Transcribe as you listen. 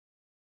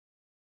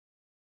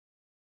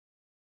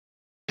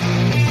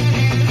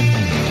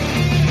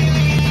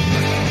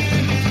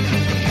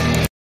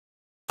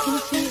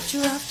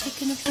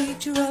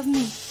picture of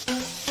me,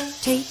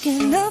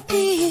 taking a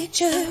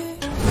picture.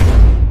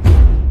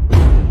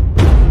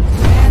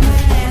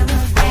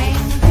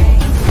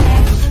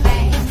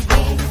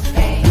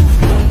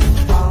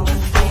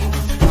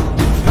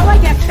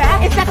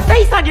 It's that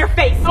face on your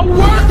face! I work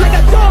like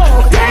a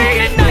dog,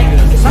 day and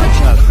night! Such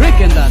a crick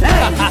in the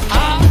neck!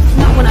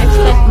 Not when I've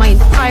spent my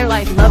entire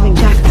life loving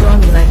Jack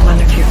Drawing like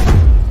one of you.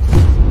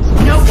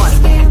 No one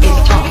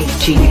is talking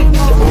to you.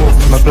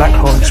 I'm a black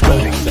hole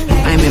exploding.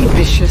 I'm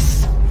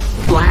ambitious,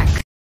 black.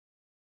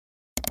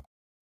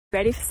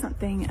 Ready for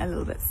something a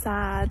little bit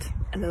sad,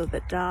 a little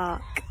bit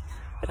dark,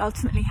 but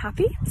ultimately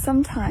happy?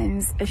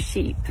 Sometimes a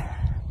sheep,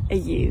 a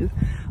ewe,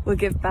 will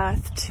give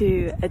birth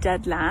to a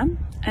dead lamb,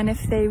 and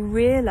if they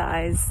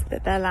realize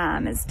that their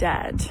lamb is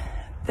dead,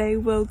 they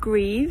will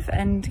grieve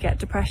and get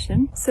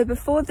depression. So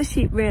before the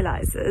sheep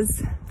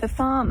realizes, the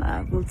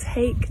farmer will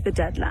take the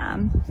dead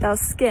lamb, they'll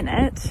skin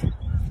it,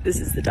 this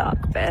is the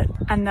dark bit,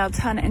 and they'll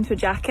turn it into a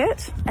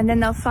jacket, and then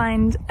they'll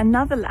find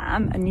another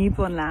lamb, a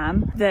newborn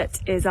lamb, that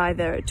is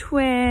either a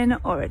twin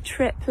or a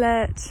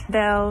triplet.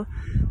 They'll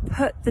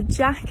put the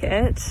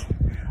jacket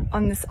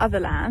on this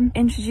other lamb,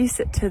 introduce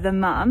it to the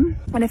mum,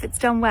 and if it's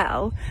done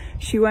well,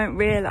 she won't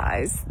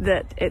realise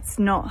that it's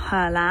not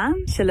her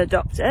lamb. She'll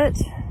adopt it.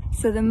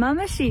 So the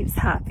mama sheep's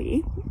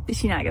happy,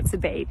 she now gets a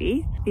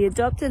baby. The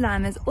adopted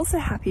lamb is also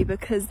happy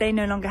because they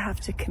no longer have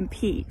to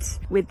compete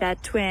with their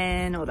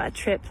twin or their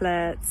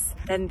triplets.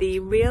 Then the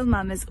real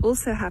mum is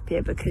also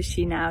happier because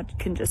she now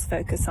can just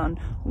focus on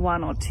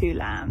one or two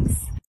lambs.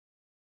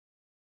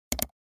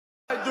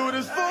 I do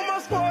this for my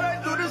squad,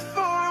 I do this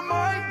for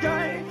my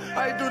gang.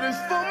 I do this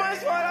for my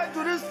squad, I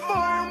do this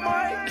for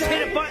my gang.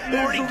 Hit a button,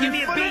 Morty, give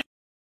me a beat.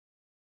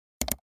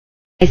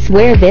 I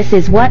swear this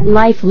is what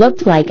life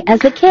looked like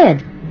as a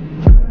kid.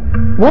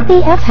 What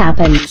the F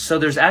happened? So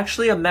there's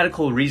actually a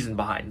medical reason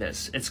behind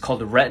this. It's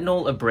called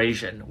retinal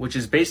abrasion, which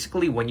is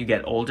basically when you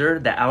get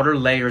older, the outer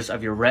layers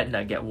of your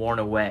retina get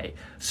worn away.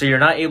 So you're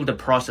not able to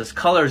process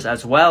colors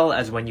as well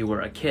as when you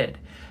were a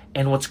kid.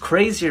 And what's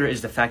crazier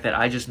is the fact that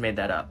I just made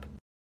that up.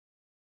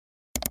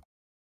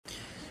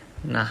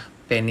 Nah,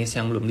 penis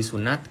yang belum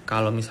disunat,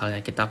 kalau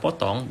misalnya kita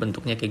potong,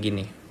 bentuknya kayak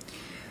gini.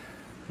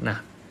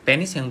 Nah,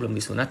 penis yang belum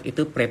disunat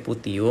itu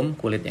preputium,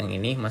 kulit yang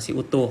ini masih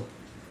utuh.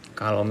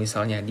 Kalau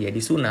misalnya dia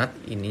disunat,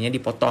 ininya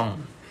dipotong.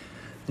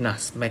 Nah,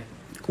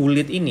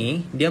 kulit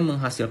ini dia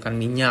menghasilkan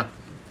minyak.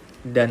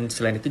 Dan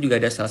selain itu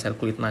juga ada sel-sel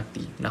kulit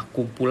mati. Nah,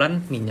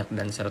 kumpulan minyak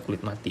dan sel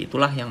kulit mati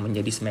itulah yang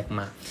menjadi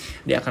smegma.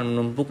 Dia akan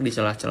menumpuk di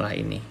celah-celah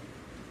ini.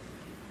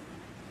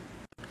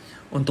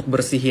 Untuk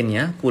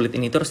bersihinnya, kulit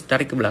ini terus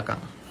ditarik ke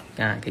belakang.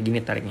 Nah, kayak gini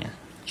tariknya.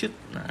 Cut.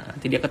 Nah,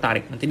 nanti dia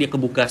ketarik. Nanti dia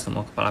kebuka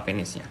semua kepala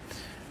penisnya.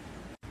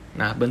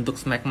 Nah, bentuk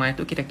smegma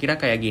itu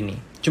kira-kira kayak gini.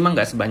 Cuma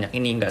nggak sebanyak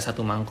ini, nggak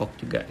satu mangkok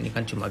juga. Ini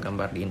kan cuma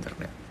gambar di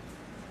internet.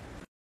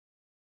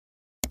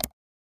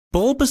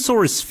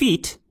 Bulbasaur's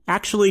feet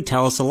actually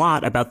tell us a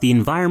lot about the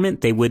environment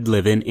they would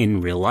live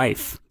in real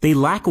life. They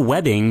lack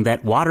webbing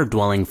that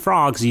water-dwelling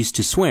frogs used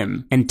to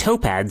swim, and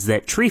toe pads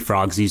that tree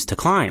frogs used to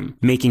climb,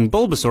 making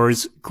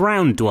Bulbasaurs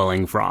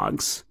ground-dwelling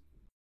frogs.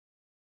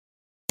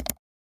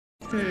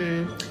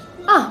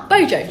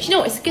 Bojo, do you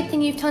know what? It's a good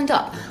thing you've turned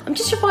up. I'm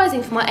just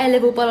revising for my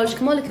A-level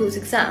biological molecules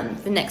exam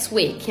for next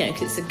week, you know,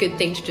 because it's a good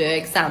thing to do an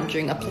exam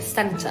during a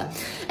placenta.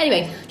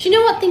 Anyway, do you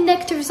know what the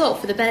negative result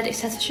for the Benedict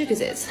test for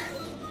sugars is?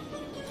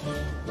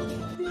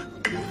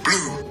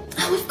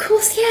 Oh, of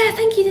course, yeah,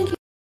 thank you.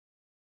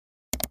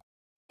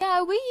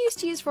 Yeah, we used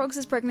to use frogs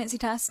as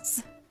pregnancy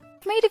tests.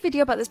 I've made a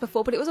video about this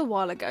before, but it was a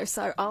while ago,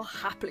 so I'll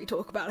happily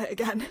talk about it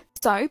again.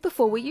 So,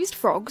 before we used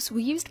frogs,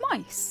 we used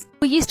mice.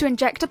 We used to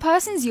inject a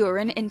person's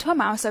urine into a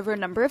mouse over a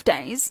number of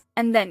days,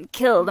 and then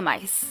kill the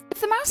mice.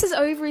 If the mouse's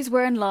ovaries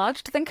were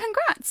enlarged, then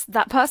congrats,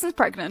 that person's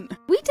pregnant.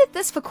 We did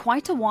this for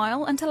quite a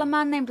while until a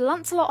man named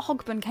Lancelot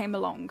Hogben came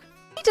along.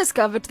 He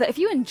discovered that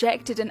if you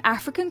injected an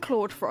African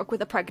clawed frog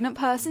with a pregnant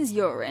person's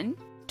urine,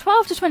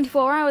 12 to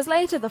 24 hours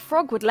later, the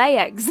frog would lay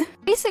eggs.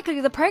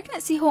 Basically, the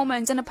pregnancy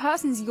hormones in a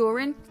person's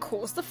urine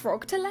cause the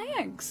frog to lay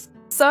eggs.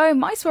 So,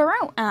 mice were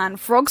out and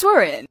frogs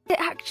were in. It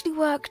actually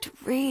worked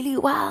really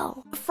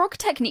well. The frog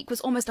technique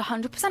was almost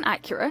 100%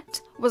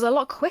 accurate, was a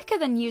lot quicker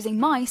than using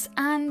mice,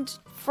 and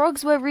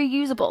frogs were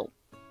reusable.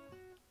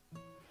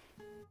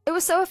 It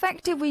was so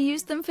effective we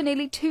used them for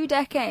nearly 2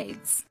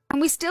 decades.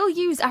 And we still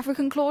use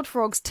African clawed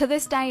frogs to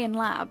this day in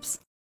labs.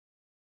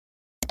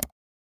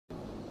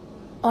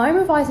 I'm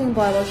revising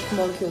biological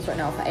molecules right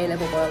now for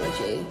A-level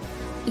biology.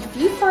 If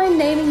you find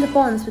naming the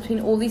bonds between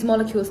all these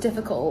molecules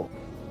difficult,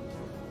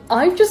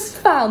 I've just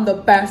found the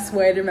best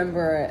way to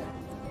remember it.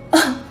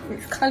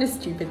 It's kind of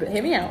stupid, but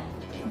hear me out.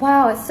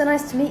 Wow, it's so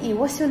nice to meet you.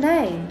 What's your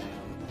name?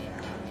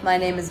 My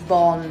name is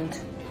Bond.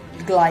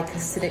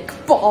 Glycosidic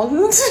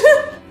Bond.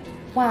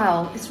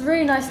 Wow, it's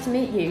really nice to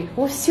meet you.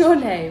 What's your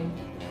name?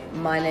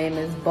 My name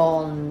is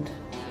Bond.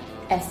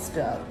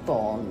 Esther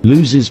Bond.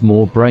 Loses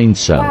more brain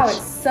cells. Wow, it's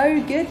so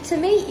good to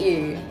meet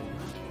you.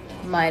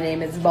 My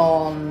name is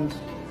Bond.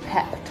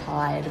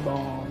 Peptide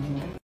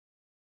Bond.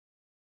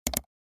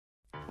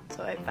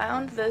 So I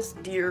found this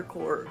deer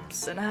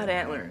corpse and it had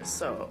antlers,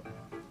 so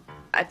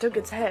I took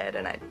its head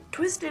and I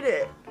twisted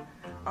it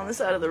on the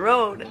side of the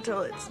road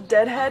until its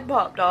dead head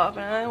popped off,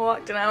 and I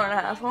walked an hour and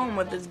a half home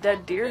with this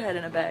dead deer head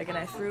in a bag, and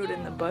I threw it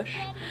in the bush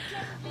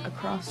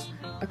across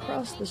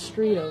the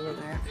street over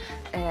there.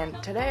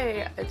 And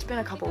today, it's been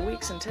a couple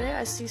weeks, and today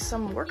I see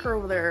some worker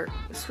over there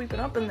sweeping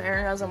up in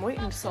there as I'm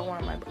waiting to sell one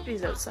of my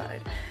buddies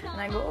outside. And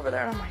I go over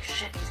there and I'm like,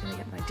 shit, he's gonna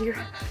get my deer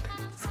head.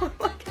 So I'm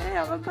like, hey,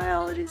 I'm a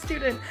biology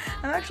student.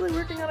 I'm actually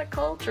working on a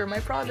culture.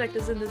 My project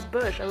is in this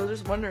bush. I was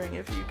just wondering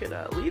if you could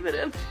leave it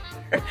in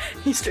there.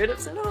 He straight up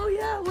said, oh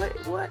yeah,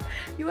 what?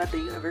 You at the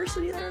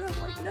university there? And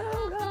I'm like,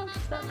 no,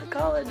 it's at the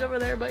college over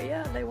there, but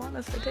yeah, they want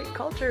us to take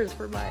cultures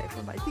for my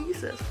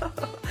thesis.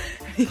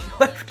 And he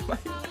left my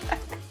bag.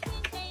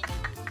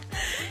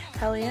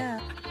 Hell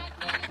yeah.